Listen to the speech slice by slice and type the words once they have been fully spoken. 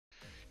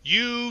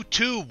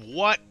YouTube,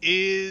 what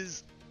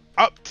is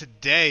up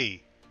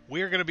today?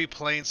 We're going to be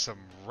playing some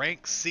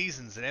ranked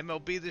seasons in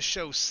MLB The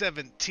Show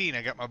 17.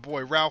 I got my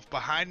boy Ralph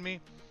behind me.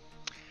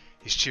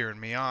 He's cheering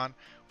me on.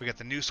 We got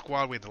the new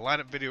squad. We had the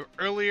lineup video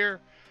earlier,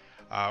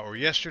 or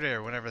yesterday,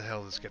 or whenever the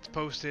hell this gets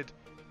posted.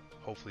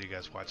 Hopefully you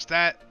guys watched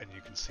that, and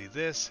you can see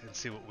this and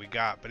see what we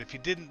got. But if you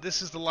didn't,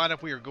 this is the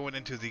lineup we are going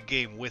into the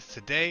game with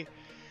today.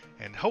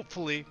 And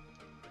hopefully,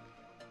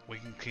 we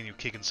can continue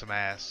kicking some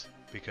ass,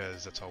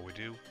 because that's all we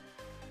do.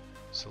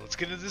 So let's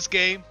get into this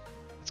game,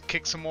 let's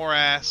kick some more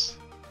ass,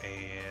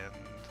 and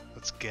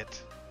let's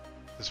get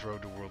this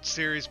road to World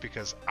Series,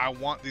 because I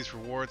want these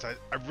rewards. I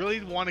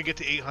really want to get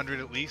to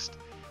 800 at least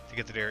to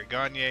get to Derek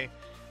Gagne,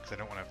 because I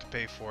don't want to have to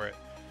pay for it.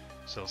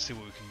 So let's see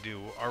what we can do.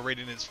 Our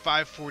rating is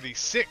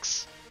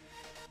 546,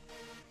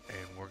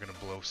 and we're going to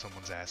blow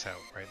someone's ass out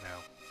right now.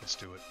 Let's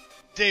do it.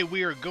 Today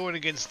we are going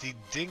against the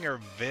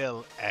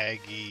Dingerville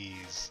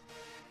Aggies.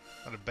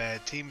 Not a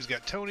bad team. He's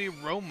got Tony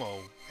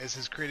Romo as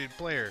his created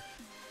player.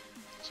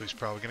 So he's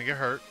probably going to get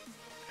hurt,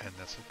 and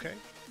that's okay.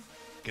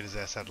 Get his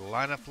ass out of the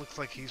lineup. Looks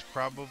like he's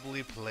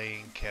probably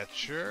playing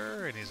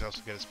catcher, and he's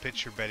also got his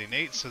pitcher batting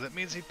 8, so that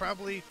means he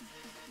thinks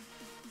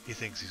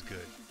he's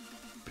good.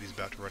 But he's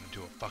about to run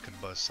into a fucking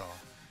buzzsaw.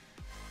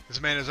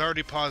 This man has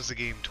already paused the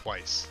game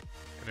twice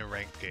in a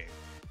ranked game.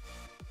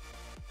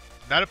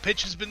 Not a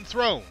pitch has been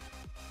thrown.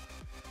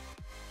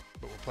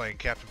 But we're playing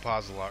Captain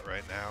Pause a lot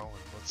right now,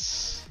 and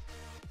let's...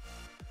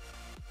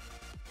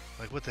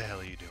 Like, what the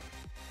hell are you doing?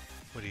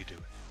 What are you doing?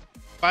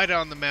 Vida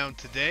on the mound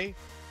today.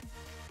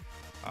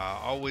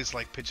 Always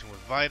like pitching with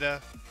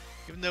Vida.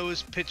 Even though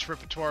his pitch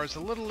repertoire is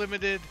a little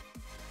limited,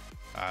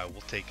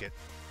 we'll take it.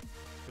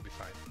 He'll be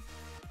fine.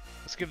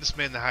 Let's give this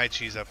man the high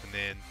cheese up and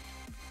in.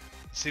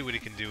 See what he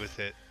can do with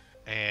it.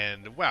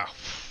 And, wow.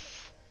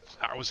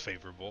 That was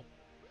favorable.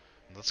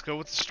 Let's go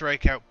with the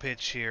strikeout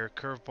pitch here.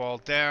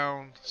 Curveball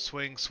down.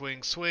 Swing,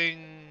 swing,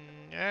 swing.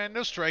 And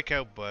no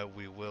strikeout, but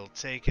we will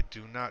take it.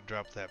 Do not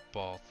drop that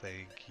ball.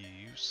 Thank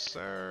you,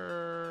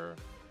 sir.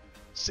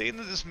 Seeing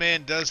that this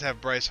man does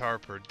have Bryce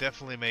Harper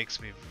definitely makes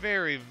me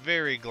very,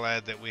 very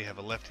glad that we have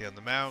a lefty on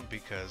the mound,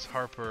 because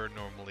Harper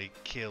normally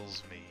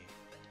kills me.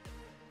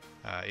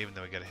 Even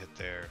though I got a hit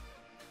there,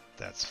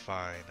 that's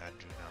fine. I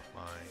do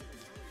not mind.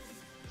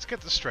 Let's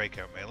get the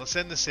strikeout, man. Let's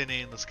end this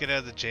inning. Let's get out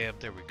of the jam.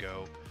 There we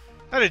go.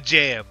 Not a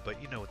jam,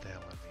 but you know what the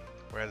hell I mean.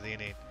 We're out of the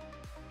inning.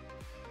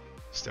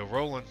 Still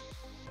rolling.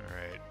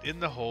 Alright.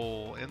 In the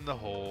hole. In the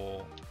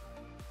hole.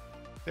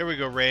 There we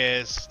go,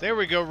 Reyes. There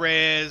we go,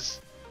 Reyes.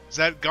 Is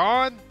that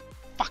gone?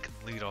 Fucking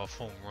leadoff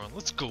home run.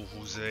 Let's go,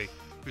 Jose.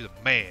 You're the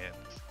man.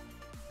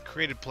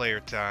 Created player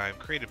time.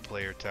 Created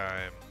player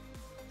time.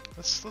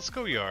 Let's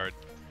go yard.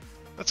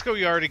 Let's go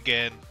yard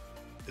again.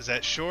 Is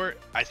that short?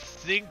 I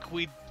think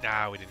we...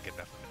 Nah, we didn't get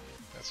enough of it.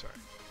 That's alright.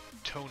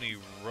 Tony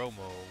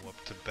Romo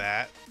up to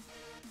bat.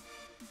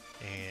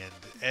 And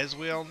as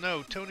we all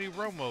know, Tony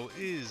Romo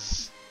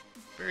is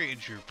very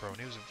injury prone.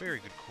 He was a very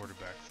good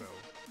quarterback, though.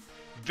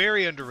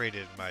 Very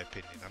underrated in my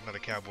opinion. I'm not a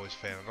Cowboys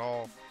fan at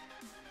all,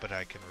 but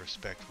I can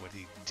respect what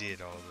he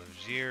did all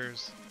those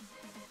years.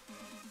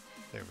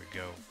 There we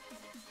go.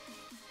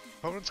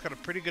 Opponent's got a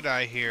pretty good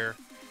eye here.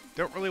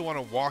 Don't really want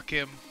to walk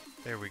him.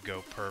 There we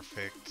go.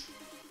 Perfect.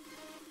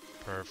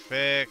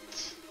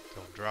 Perfect.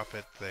 Don't drop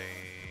it. Thank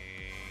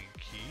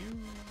you.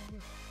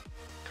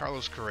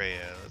 Carlos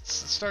Correa. Let's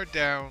start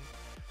down.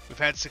 We've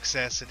had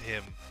success at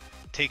him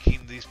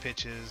taking these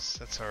pitches.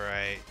 That's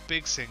alright.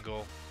 Big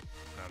single.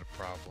 Not a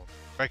problem.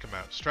 Strike him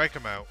out. Strike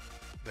him out.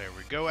 There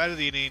we go. Out of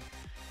the inning.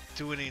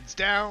 2 innings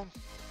down.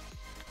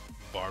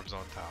 Barb's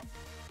on top.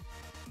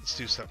 Let's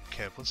do something,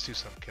 Kemp. Let's do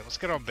something, Kemp. Let's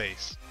get on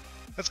base.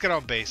 Let's get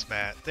on base,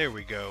 Matt. There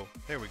we go.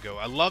 There we go.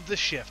 I love the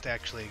shift,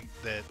 actually,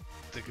 that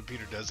the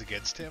computer does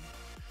against him,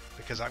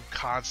 because I'm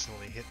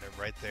constantly hitting it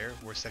right there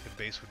where second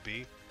base would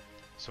be.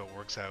 So it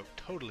works out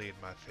totally in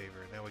my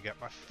favor. Now we got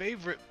my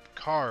favorite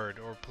card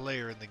or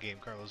player in the game,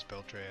 Carlos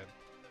Beltran.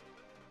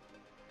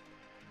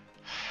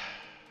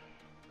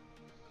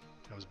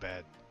 That was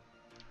bad.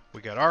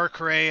 We got our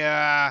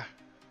Correa.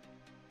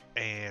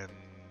 And...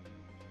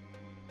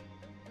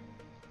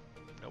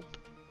 Nope.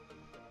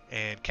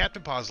 And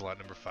Captain Pozolot,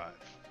 number 5.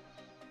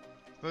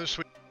 Another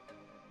sweet...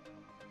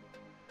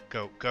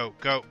 Go, go,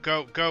 go,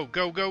 go, go,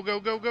 go, go, go,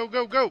 go, go,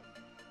 go, go!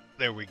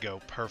 There we go.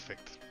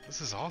 Perfect.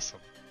 This is awesome.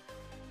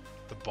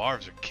 The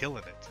barbs are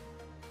killing it.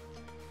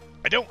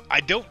 I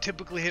don't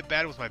typically hit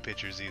bad with my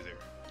pitchers either.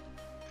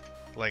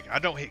 Like, I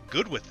don't hit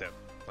good with them.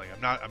 Like,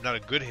 I'm not a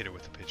good hitter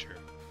with the pitcher.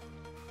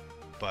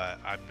 But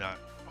I'm not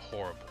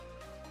horrible.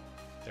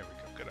 There we go.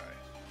 Good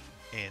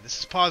eye. And this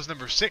is pause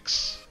number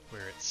 6. We're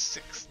at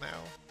 6 now.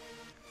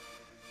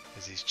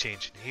 As he's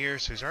changing here.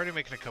 So he's already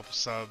making a couple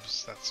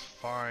subs. That's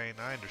fine.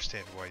 I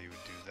understand why you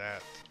would do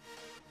that.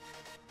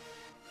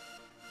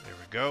 There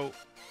we go.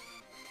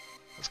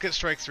 Let's get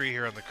strike 3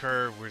 here on the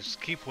curve. We'll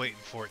just keep waiting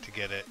for it to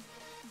get it.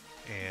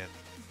 And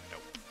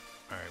nope.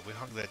 Alright, we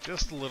hung that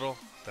just a little.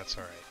 That's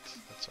alright.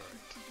 That's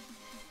alright.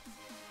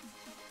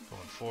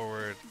 Going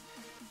forward.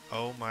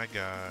 Oh my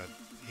god.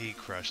 He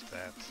crushed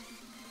that.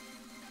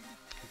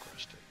 He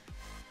crushed it.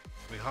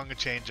 We hung a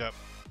changeup.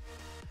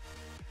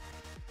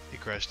 He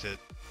crushed it.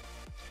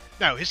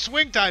 Now, his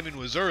swing timing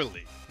was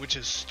early, which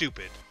is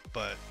stupid,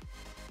 but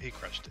he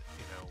crushed it.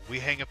 You know, we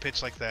hang a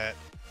pitch like that.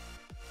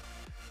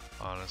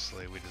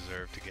 Honestly, we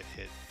deserve to get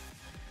hit.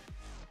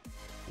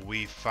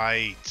 We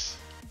fight.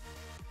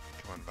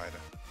 Come on, Vida.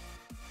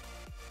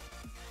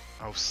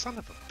 Oh, son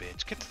of a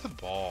bitch. Get to the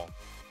ball.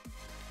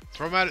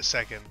 Throw him out at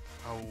second.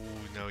 Oh,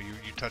 no, you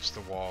touched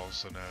the wall,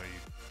 so now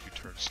you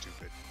turn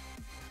stupid.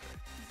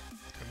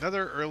 Okay.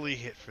 Another early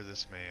hit for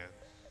this man.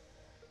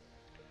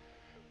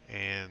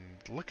 And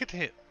look at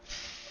him.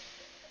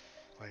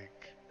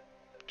 Like,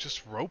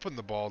 just roping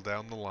the ball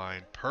down the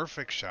line.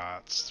 Perfect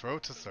shots. Throw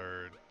it to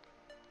third.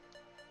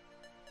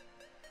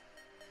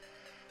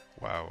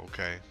 Wow,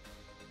 okay.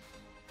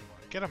 Come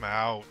on, get him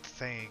out.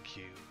 Thank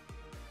you.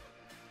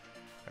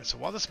 Alright, so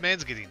while this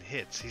man's getting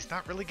hits, he's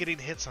not really getting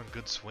hits on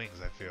good swings,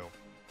 I feel.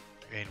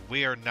 And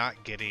we are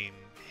not getting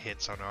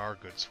hits on our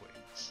good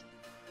swings.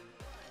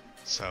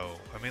 So,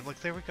 I mean, look,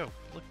 there we go.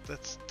 Look,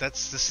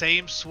 that's the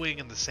same swing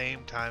in the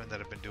same time that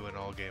I've been doing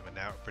all game, and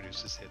now it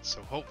produces hits.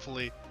 So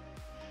hopefully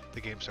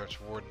the game starts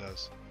rewarding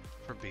us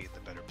for being the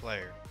better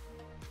player.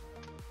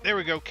 There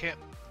we go, Kent.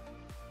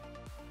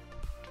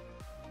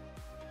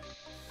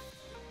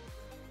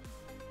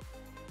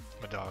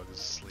 My dog is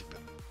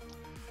sleeping.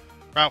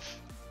 Ralph.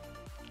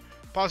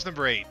 Pause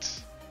number 8.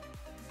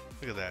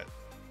 Look at that.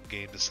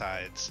 Game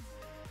decides.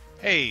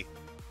 Hey,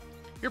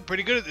 you're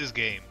pretty good at this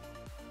game.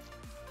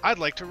 I'd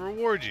like to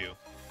reward you.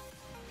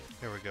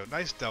 There we go.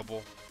 Nice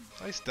double.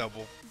 Nice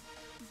double.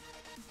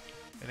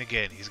 And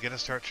again, he's going to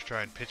start to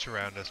try and pitch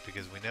around us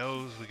because we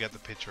know we got the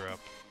pitcher up.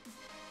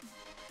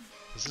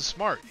 This is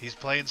smart. He's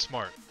playing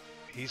smart.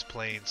 He's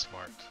playing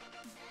smart.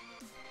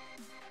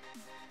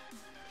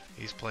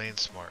 He's playing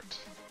smart.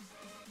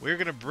 We're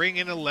going to bring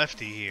in a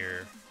lefty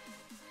here.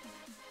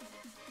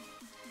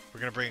 We're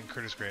going to bring in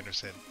Curtis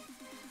Granderson.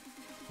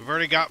 We've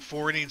already got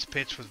 4 innings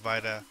pitched with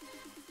Vida,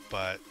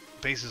 but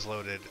bases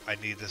loaded. I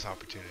need this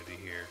opportunity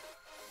here.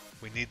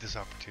 We need this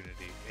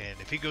opportunity. And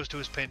if he goes to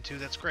his pen too,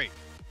 that's great.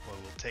 Well,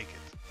 we'll take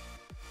it.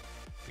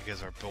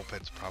 Because our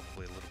bullpen's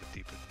probably a little bit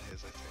deeper than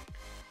his, I think.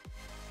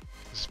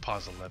 This is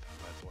pause 11,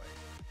 by the way.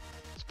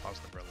 It's pause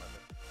number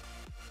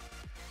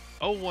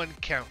 11.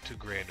 0-1 count to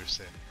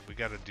Granderson. We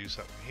got to do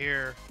something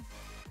here.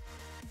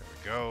 There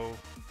we go.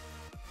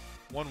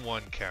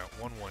 1-1 count.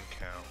 1-1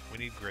 count. We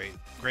need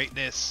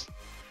greatness.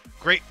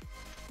 Great.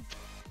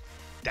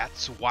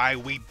 That's why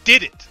we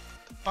did it.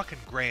 The fucking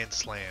grand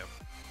slam.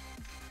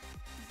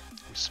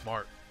 We're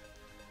smart.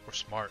 We're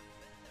smart.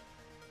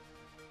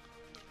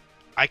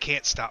 I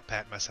can't stop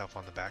patting myself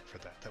on the back for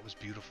that. That was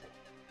beautiful.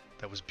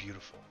 That was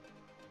beautiful.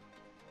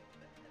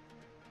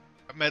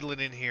 I'm meddling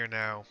in here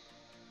now.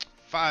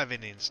 5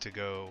 innings to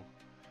go.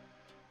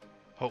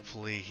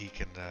 Hopefully he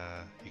can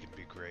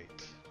be great.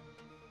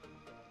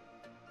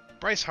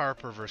 Bryce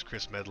Harper versus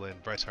Chris Medlin.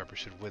 Bryce Harper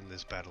should win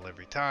this battle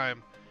every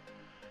time.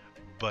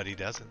 But he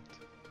doesn't.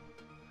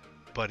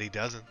 But he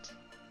doesn't.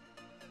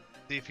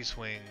 See if he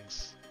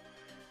swings.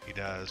 He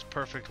does.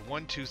 Perfect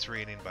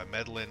 1-2-3 inning by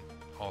Medlin.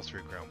 All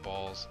 3 ground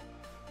balls.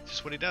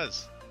 Just what he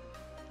does.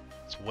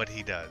 It's what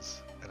he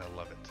does. And I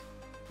love it.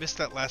 Missed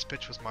that last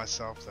pitch with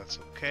myself. That's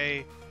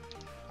okay.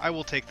 I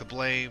will take the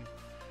blame.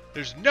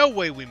 There's no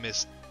way we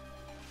missed.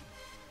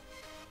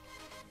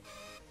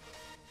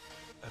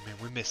 I mean,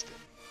 we missed it.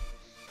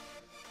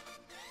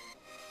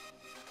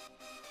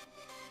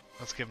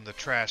 Let's give him the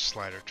trash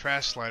slider.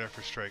 Trash slider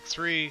for strike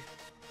 3.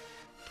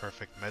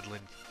 Perfect, Medlin.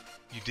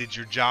 You did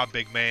your job,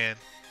 big man.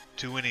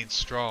 2 innings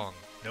strong.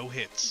 No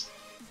hits.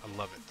 I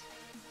love it.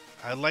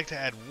 I'd like to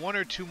add 1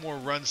 or 2 more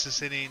runs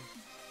this inning.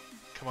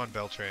 Come on,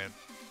 Beltran.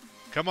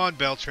 Come on,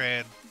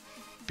 Beltran.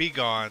 Be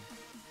gone.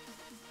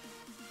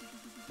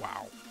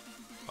 Wow.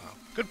 Wow.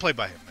 Good play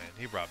by him, man.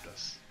 He robbed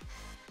us.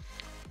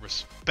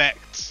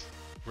 Respect.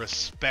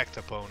 Respect,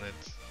 opponent.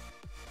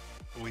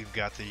 We've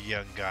got the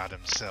young god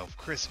himself,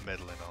 Chris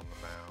Medlin, on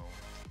the mound.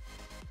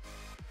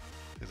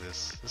 Look at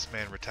this. This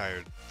man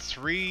retired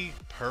 3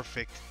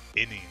 perfect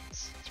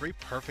innings. 3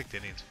 perfect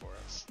innings for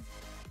us.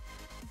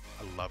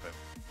 I love him.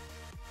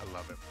 I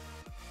love him.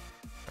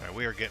 Alright,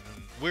 we are getting...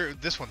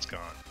 This one's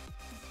gone.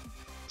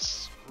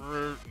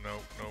 No, no,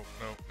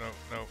 no, no,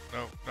 no,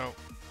 no, no.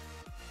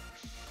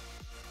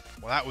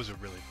 Well, that was a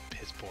really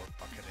piss poor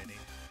fucking inning.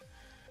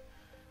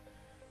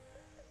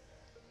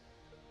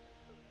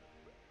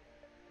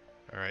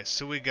 Alright,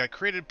 so we got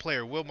created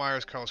player Will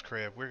Myers, Carlos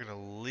Correa. We're going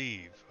to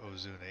leave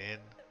Ozuna in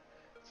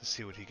to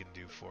see what he can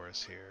do for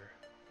us here.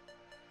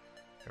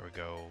 There we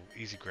go.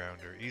 Easy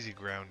grounder. Easy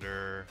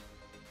grounder.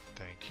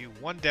 Thank you.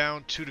 1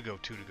 down, 2 to go,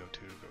 2 to go,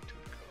 2 to go, 2 to go.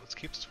 Let's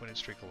keep this winning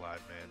streak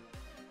alive, man.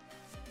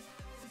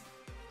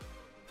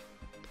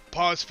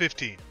 Pause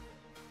 15.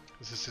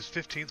 This is his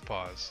 15th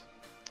pause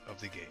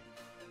of the game.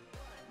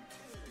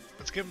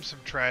 Let's give him some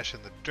trash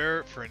in the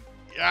dirt for an...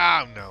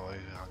 Ah, no, I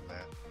hung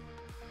that.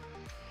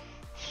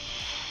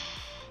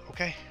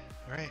 Okay,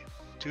 alright.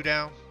 2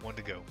 down, 1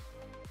 to go.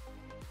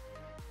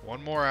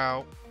 1 more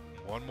out.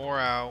 1 more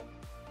out.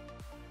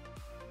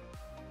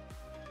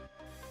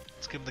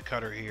 Let's give him the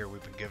cutter here.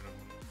 We've been giving him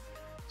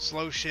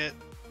slow shit.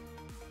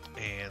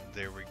 And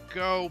there we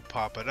go.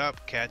 Pop it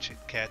up. Catch it,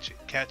 catch it,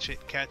 catch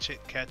it, catch it,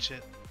 catch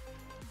it.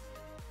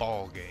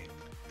 Ball game.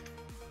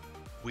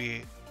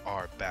 We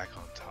are back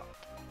on top.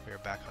 We are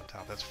back on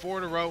top. That's 4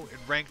 in a row in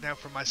rank now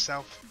for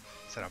myself.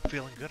 Said I'm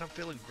feeling good. I'm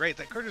feeling great.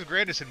 That Curtis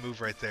Granderson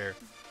move right there.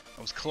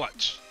 That was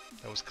clutch.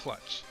 That was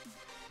clutch.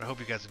 I hope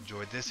you guys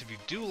enjoyed this. If you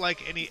do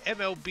like any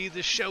MLB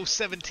The Show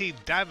 17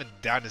 Diamond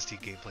Dynasty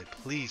gameplay,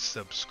 please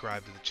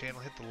subscribe to the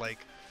channel, hit the like,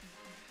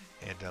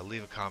 and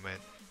leave a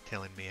comment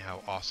telling me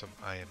how awesome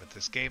I am at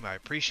this game. I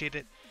appreciate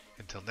it.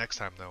 Until next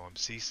time, though, I'm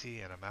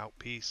CC, and I'm out.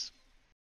 Peace.